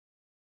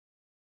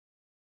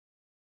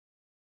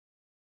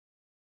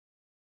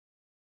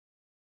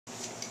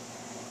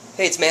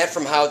Hey, it's Matt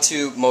from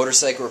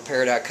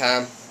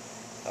HowToMotorcycleRepair.com.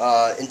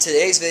 In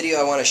today's video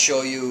I want to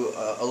show you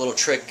a little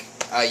trick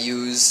I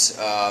use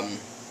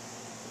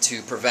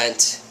to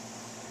prevent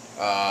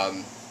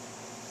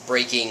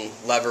breaking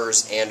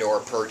levers and or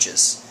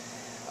perches.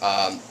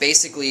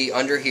 Basically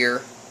under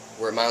here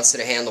where it mounts to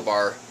the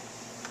handlebar,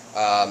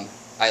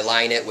 I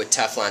line it with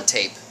Teflon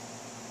tape.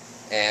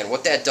 And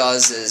what that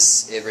does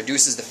is it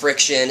reduces the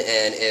friction,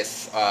 and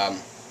if I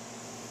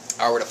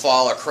were to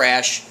fall or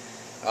crash,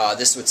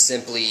 this would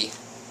simply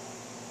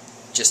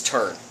just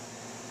turn.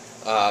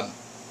 The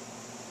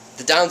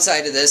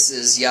downside of this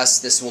is, yes,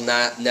 this will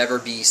never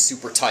be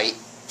super tight.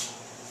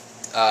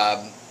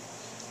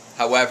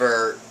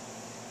 However,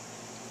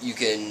 you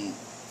can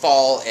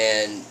fall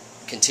and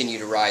continue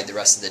to ride the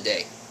rest of the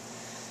day.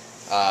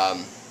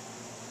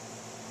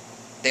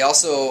 They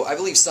also, I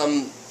believe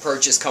some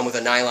Perches come with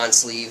a nylon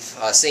sleeve.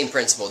 Same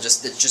principle,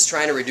 just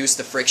trying to reduce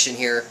the friction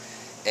here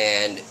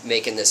and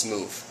making this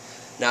move.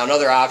 Now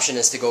another option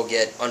is to go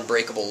get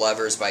unbreakable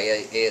levers by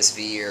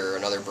ASV or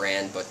another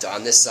brand, but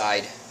on this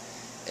side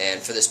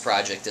and for this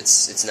project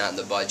it's not in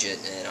the budget,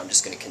 and I'm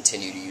just going to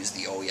continue to use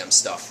the OEM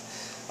stuff.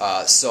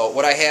 So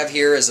what I have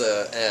here is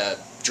a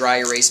dry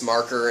erase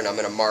marker, and I'm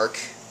going to mark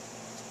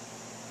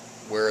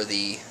where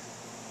the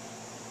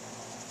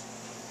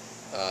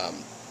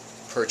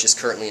perch is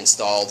currently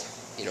installed,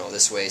 you know,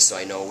 this way, so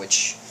I know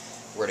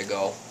where to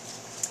go.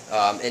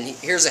 And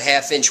here's a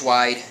 1/2 inch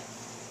wide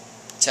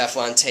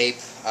Teflon tape.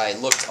 I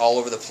looked all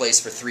over the place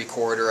for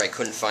 3/4. I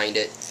couldn't find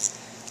it.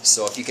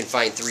 So if you can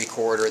find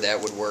 3/4,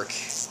 that would work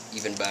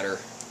even better.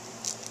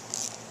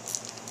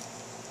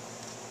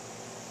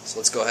 So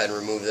let's go ahead and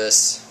remove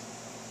this.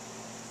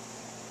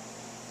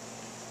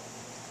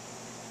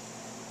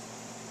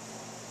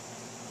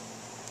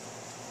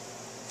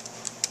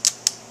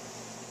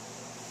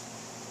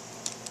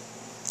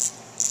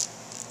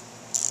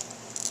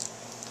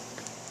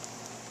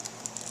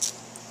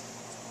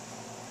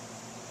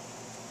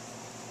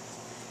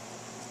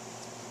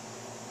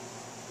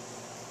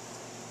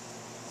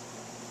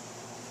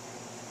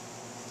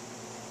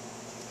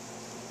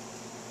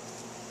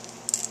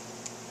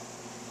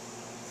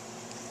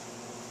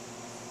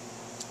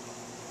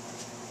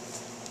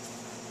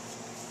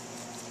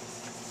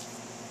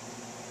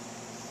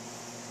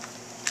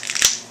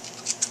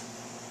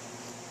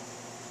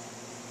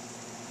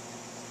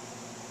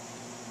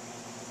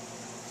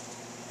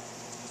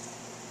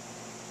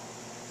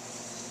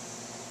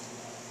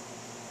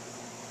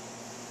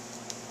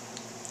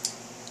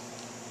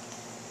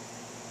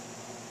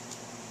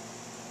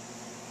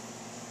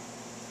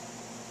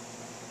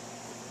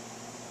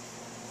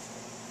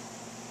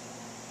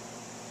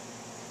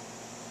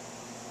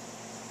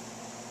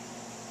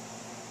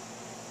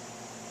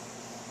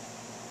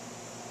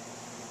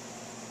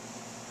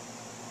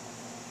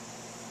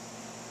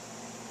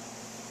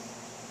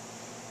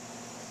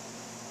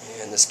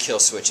 And this kill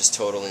switch is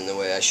totally in the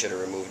way. I should have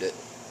removed it.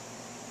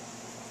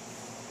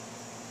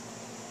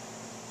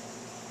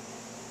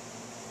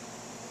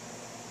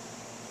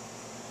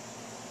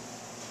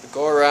 But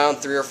go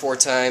around 3 or 4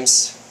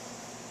 times.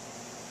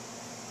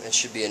 That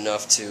should be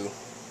enough to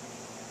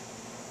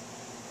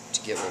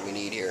get what we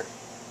need here.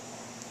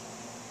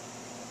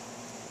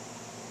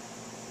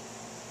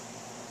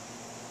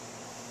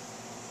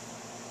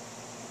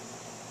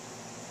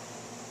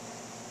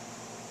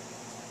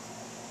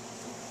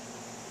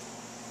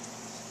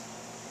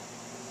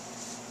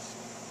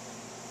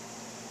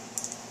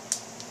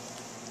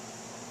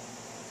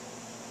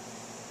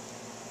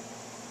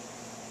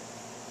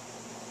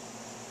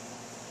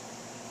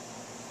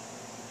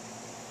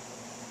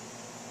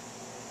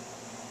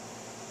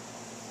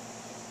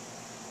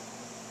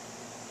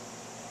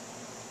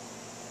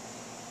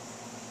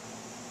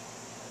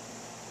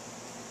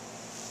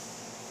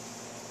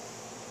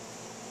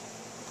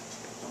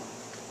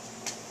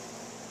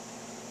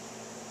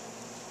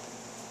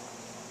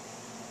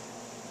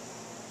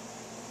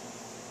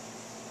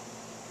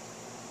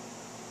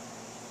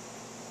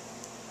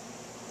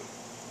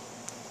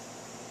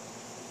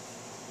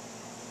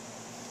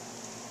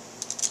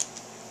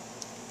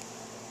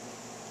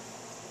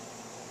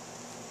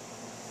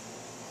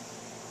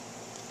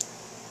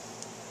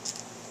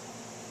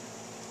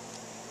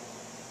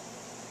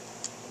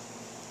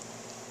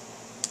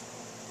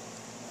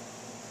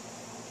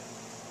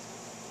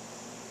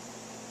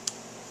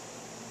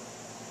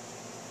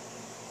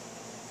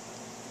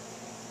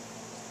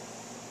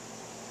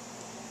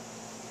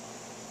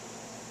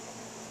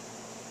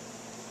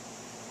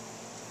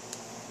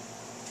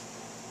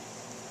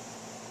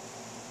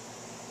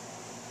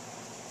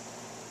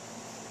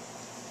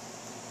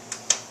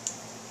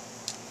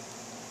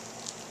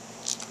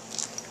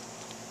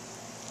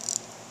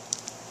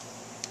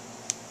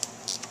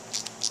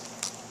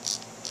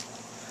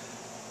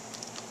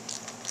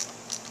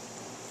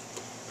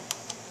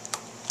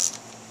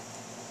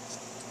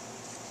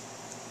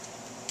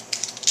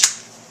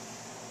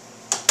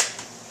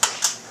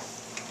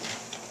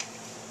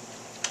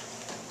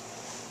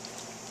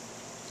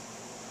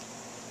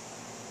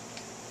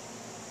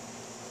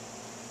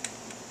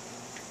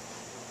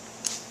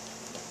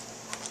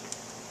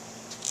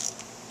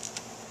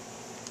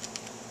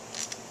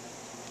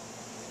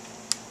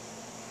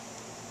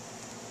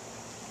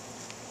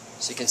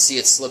 So you can see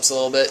it slips a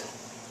little bit.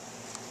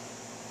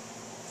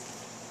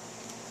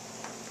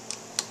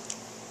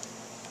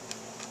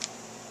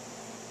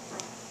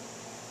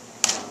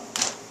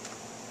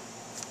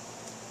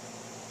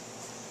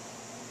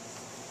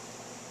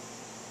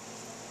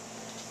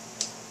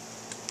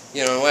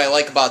 You know, what I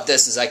like about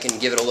this is I can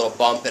give it a little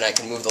bump and I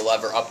can move the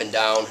lever up and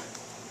down,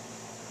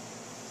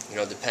 you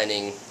know,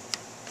 depending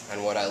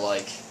on what I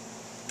like.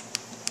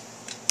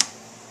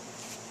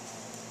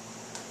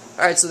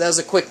 Alright, so that was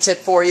a quick tip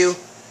for you.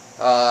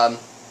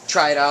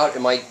 Try it out.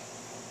 It might,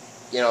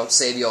 you know,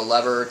 save you a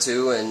lever or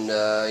two and,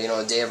 you know,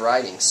 a day of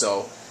riding.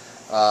 So,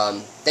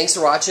 thanks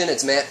for watching.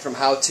 It's Matt from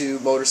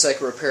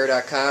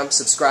HowToMotorcycleRepair.com.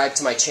 Subscribe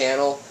to my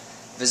channel.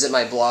 Visit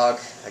my blog.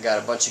 I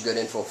got a bunch of good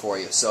info for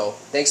you. So,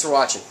 thanks for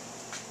watching.